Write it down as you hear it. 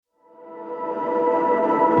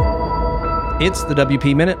It's the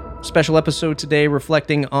WP Minute, special episode today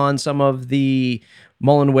reflecting on some of the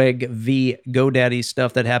Mullenweg v. GoDaddy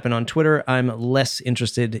stuff that happened on Twitter. I'm less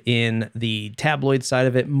interested in the tabloid side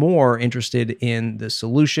of it, more interested in the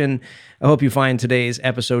solution. I hope you find today's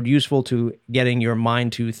episode useful to getting your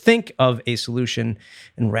mind to think of a solution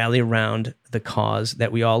and rally around the cause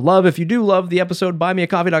that we all love. If you do love the episode,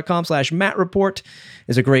 buymeacoffee.com/MattReport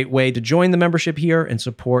is a great way to join the membership here and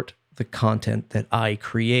support the content that I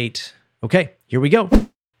create. Okay, here we go.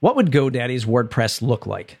 What would GoDaddy's WordPress look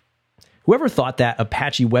like? Whoever thought that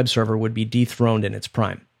Apache web server would be dethroned in its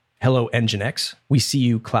prime? Hello, Nginx. We see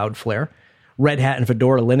you, Cloudflare. Red Hat and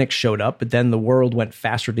Fedora Linux showed up, but then the world went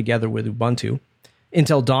faster together with Ubuntu.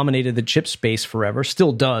 Intel dominated the chip space forever,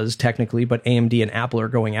 still does technically, but AMD and Apple are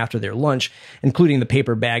going after their lunch, including the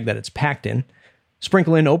paper bag that it's packed in.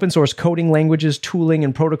 Sprinkle in open source coding languages, tooling,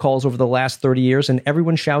 and protocols over the last 30 years, and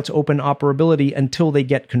everyone shouts open operability until they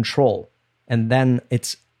get control. And then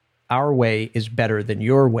it's our way is better than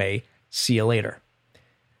your way. See you later.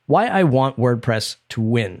 Why I want WordPress to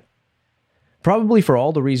win? Probably for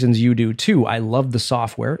all the reasons you do too. I love the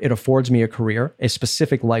software. It affords me a career, a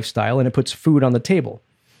specific lifestyle, and it puts food on the table.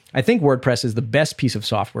 I think WordPress is the best piece of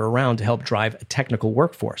software around to help drive a technical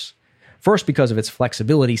workforce. First, because of its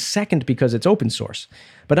flexibility. Second, because it's open source.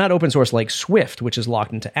 But not open source like Swift, which is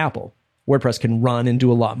locked into Apple. WordPress can run and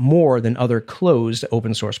do a lot more than other closed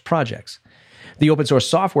open source projects. The open source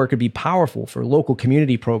software could be powerful for local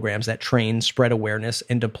community programs that train, spread awareness,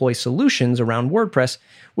 and deploy solutions around WordPress,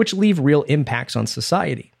 which leave real impacts on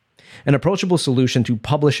society. An approachable solution to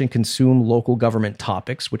publish and consume local government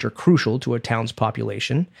topics, which are crucial to a town's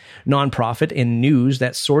population, nonprofit and news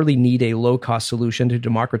that sorely need a low-cost solution to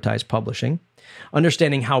democratize publishing,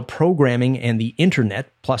 understanding how programming and the internet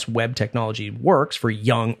plus web technology works for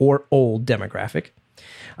young or old demographic.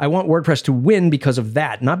 I want WordPress to win because of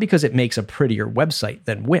that, not because it makes a prettier website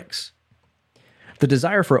than Wix. The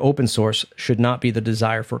desire for open source should not be the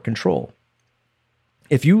desire for control.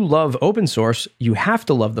 If you love open source, you have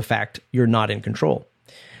to love the fact you're not in control.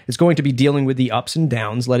 It's going to be dealing with the ups and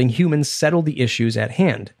downs, letting humans settle the issues at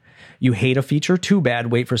hand. You hate a feature? Too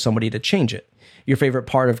bad, wait for somebody to change it. Your favorite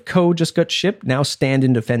part of code just got shipped? Now stand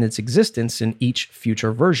and defend its existence in each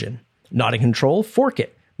future version. Not in control? Fork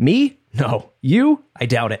it. Me? No. You? I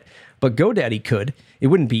doubt it. But GoDaddy could. It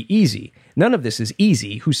wouldn't be easy. None of this is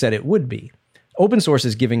easy. Who said it would be? Open source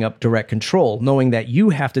is giving up direct control, knowing that you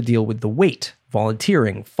have to deal with the weight,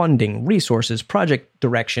 volunteering, funding, resources, project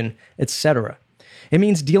direction, etc. It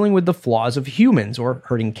means dealing with the flaws of humans, or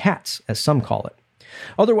herding cats, as some call it.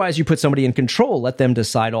 Otherwise, you put somebody in control, let them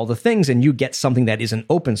decide all the things, and you get something that isn't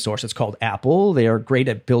open source. It's called Apple. They are great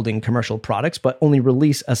at building commercial products, but only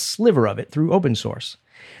release a sliver of it through open source.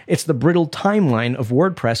 It's the brittle timeline of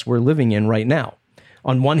WordPress we're living in right now.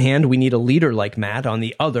 On one hand, we need a leader like Matt. On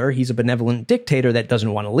the other, he's a benevolent dictator that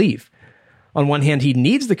doesn't want to leave. On one hand, he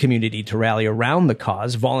needs the community to rally around the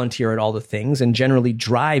cause, volunteer at all the things, and generally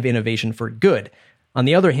drive innovation for good. On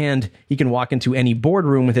the other hand, he can walk into any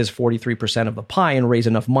boardroom with his 43% of the pie and raise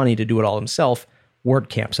enough money to do it all himself,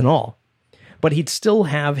 WordCamps and all. But he'd still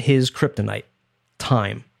have his kryptonite: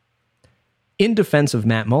 time. In defense of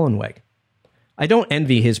Matt Mullenweg, I don't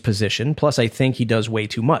envy his position, plus I think he does way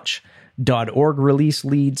too much. .org release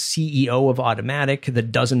lead, CEO of Automatic, the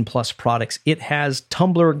dozen-plus products it has,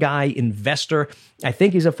 Tumblr guy, investor. I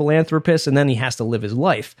think he's a philanthropist, and then he has to live his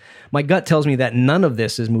life. My gut tells me that none of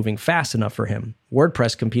this is moving fast enough for him.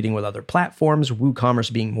 WordPress competing with other platforms,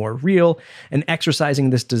 WooCommerce being more real, and exercising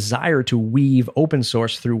this desire to weave open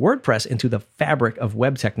source through WordPress into the fabric of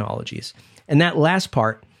web technologies. And that last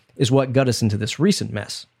part is what got us into this recent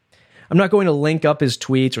mess. I'm not going to link up his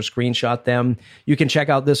tweets or screenshot them. You can check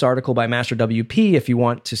out this article by Master WP if you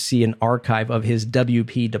want to see an archive of his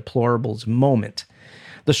WP deplorables moment.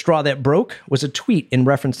 The straw that broke was a tweet in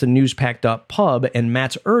reference to newspack.pub and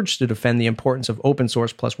Matt's urge to defend the importance of open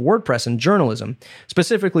source plus WordPress in journalism,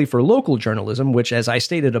 specifically for local journalism, which, as I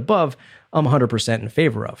stated above, I'm 100% in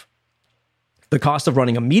favor of. The cost of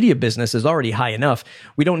running a media business is already high enough.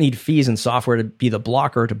 We don't need fees and software to be the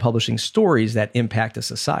blocker to publishing stories that impact a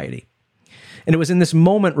society. And it was in this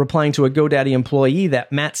moment, replying to a GoDaddy employee,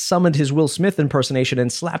 that Matt summoned his Will Smith impersonation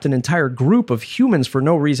and slapped an entire group of humans for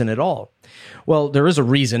no reason at all. Well, there is a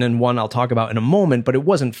reason, and one I'll talk about in a moment, but it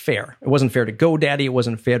wasn't fair. It wasn't fair to GoDaddy, it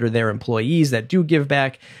wasn't fair to their employees that do give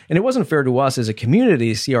back, and it wasn't fair to us as a community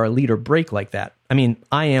to see our leader break like that. I mean,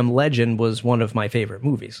 I Am Legend was one of my favorite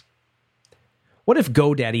movies. What if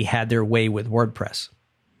GoDaddy had their way with WordPress?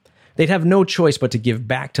 They'd have no choice but to give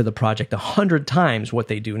back to the project 100 times what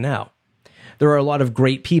they do now. There are a lot of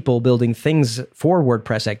great people building things for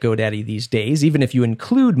WordPress at GoDaddy these days, even if you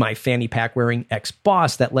include my fanny pack wearing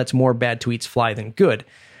ex-boss that lets more bad tweets fly than good.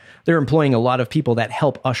 They're employing a lot of people that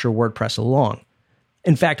help usher WordPress along.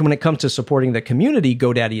 In fact, when it comes to supporting the community,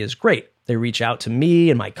 GoDaddy is great. They reach out to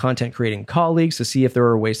me and my content creating colleagues to see if there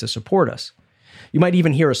are ways to support us. You might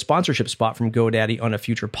even hear a sponsorship spot from GoDaddy on a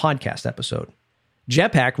future podcast episode.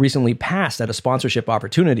 Jetpack recently passed at a sponsorship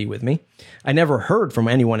opportunity with me. I never heard from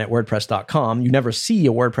anyone at WordPress.com. You never see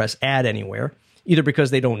a WordPress ad anywhere, either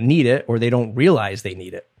because they don't need it or they don't realize they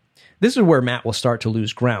need it. This is where Matt will start to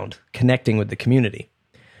lose ground, connecting with the community.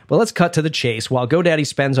 But let's cut to the chase. While GoDaddy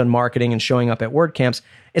spends on marketing and showing up at WordCamps,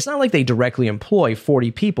 it's not like they directly employ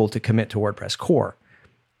 40 people to commit to WordPress core.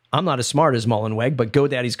 I'm not as smart as Mullenweg, but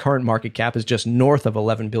GoDaddy's current market cap is just north of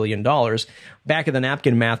 $11 billion. Back of the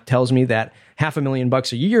napkin math tells me that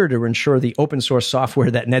 $500,000 a year to ensure the open source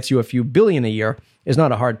software that nets you a few billion a year is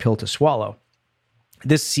not a hard pill to swallow.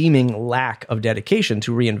 This seeming lack of dedication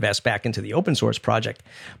to reinvest back into the open source project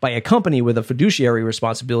by a company with a fiduciary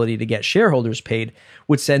responsibility to get shareholders paid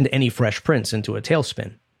would send any fresh prince into a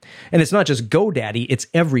tailspin. And it's not just GoDaddy, it's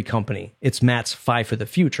every company. It's Matt's Five for the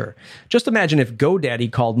Future. Just imagine if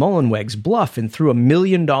GoDaddy called Mullenweg's bluff and threw $1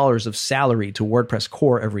 million of salary to WordPress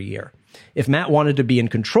core every year. If Matt wanted to be in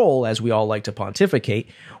control, as we all like to pontificate,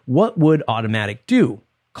 what would Automattic do?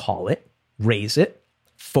 Call it, raise it,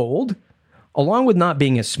 fold? Along with not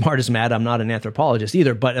being as smart as Matt, I'm not an anthropologist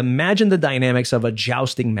either, but imagine the dynamics of a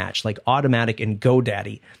jousting match like Automattic and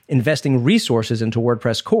GoDaddy investing resources into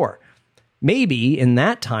WordPress core. Maybe in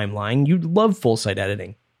that timeline, you'd love full site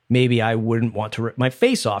editing. Maybe I wouldn't want to rip my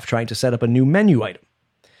face off trying to set up a new menu item.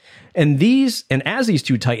 And as these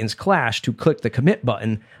two titans clash to click the commit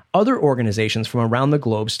button, other organizations from around the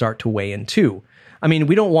globe start to weigh in too. I mean,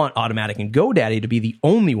 we don't want Automattic and GoDaddy to be the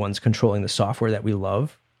only ones controlling the software that we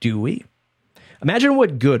love, do we? Imagine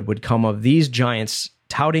what good would come of these giants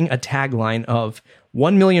touting a tagline of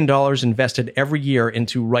 $1 million invested every year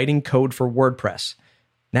into writing code for WordPress.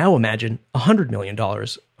 Now imagine $100 million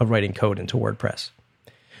of writing code into WordPress.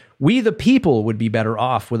 We, the people, would be better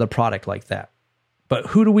off with a product like that. But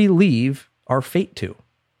who do we leave our fate to?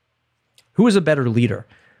 Who is a better leader,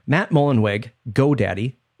 Matt Mullenweg,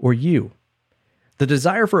 GoDaddy, or you? The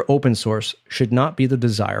desire for open source should not be the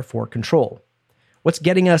desire for control. What's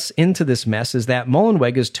getting us into this mess is that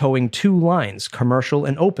Mullenweg is towing two lines, commercial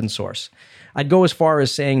and open source. I'd go as far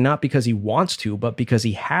as saying not because he wants to, but because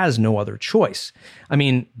he has no other choice. I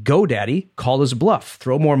mean, GoDaddy, call his bluff,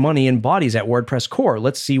 throw more money and bodies at WordPress core,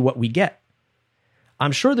 let's see what we get.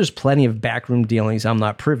 I'm sure there's plenty of backroom dealings I'm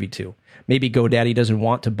not privy to. Maybe GoDaddy doesn't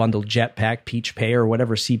want to bundle Jetpack, PeachPay, or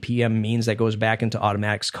whatever CPM means that goes back into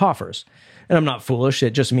Automattic's coffers. And I'm not foolish,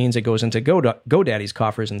 it just means it goes into GoDaddy's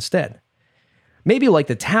coffers instead. Maybe like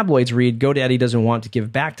the tabloids read, GoDaddy doesn't want to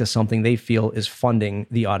give back to something they feel is funding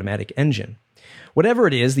the Automattic engine. Whatever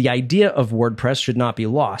it is, the idea of WordPress should not be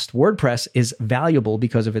lost. WordPress is valuable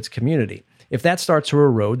because of its community. If that starts to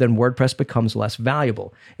erode, then WordPress becomes less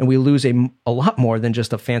valuable, and we lose a lot more than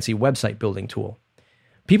just a fancy website building tool.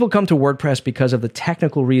 People come to WordPress because of the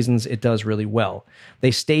technical reasons it does really well. They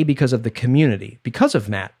stay because of the community, because of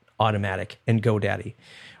Matt, Automattic, and GoDaddy.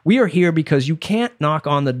 We are here because you can't knock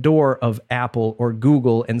on the door of Apple or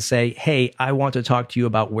Google and say, hey, I want to talk to you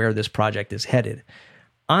about where this project is headed.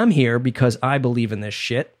 I'm here because I believe in this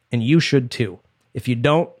shit, and you should too. If you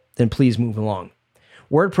don't, then please move along.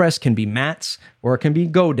 WordPress can be Matt's, or it can be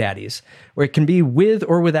GoDaddy's, or it can be with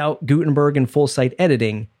or without Gutenberg and full site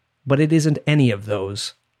editing, but it isn't any of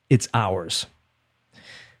those. It's ours.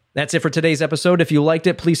 That's it for today's episode. If you liked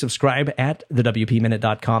it, please subscribe at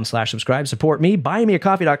thewpminute.com/subscribe. Support me,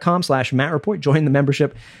 buymeacoffee.com/MattReport. Join the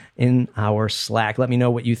membership in our Slack. Let me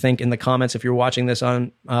know what you think in the comments. If you're watching this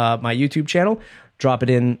on my YouTube channel, drop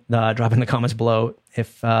in the comments below.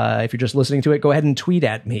 If you're just listening to it, go ahead and tweet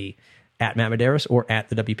at me, at Matt Medeiros, or at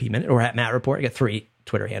the WP Minute, or at Matt Report. I got 3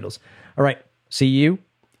 Twitter handles. All right, see you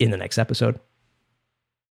in the next episode.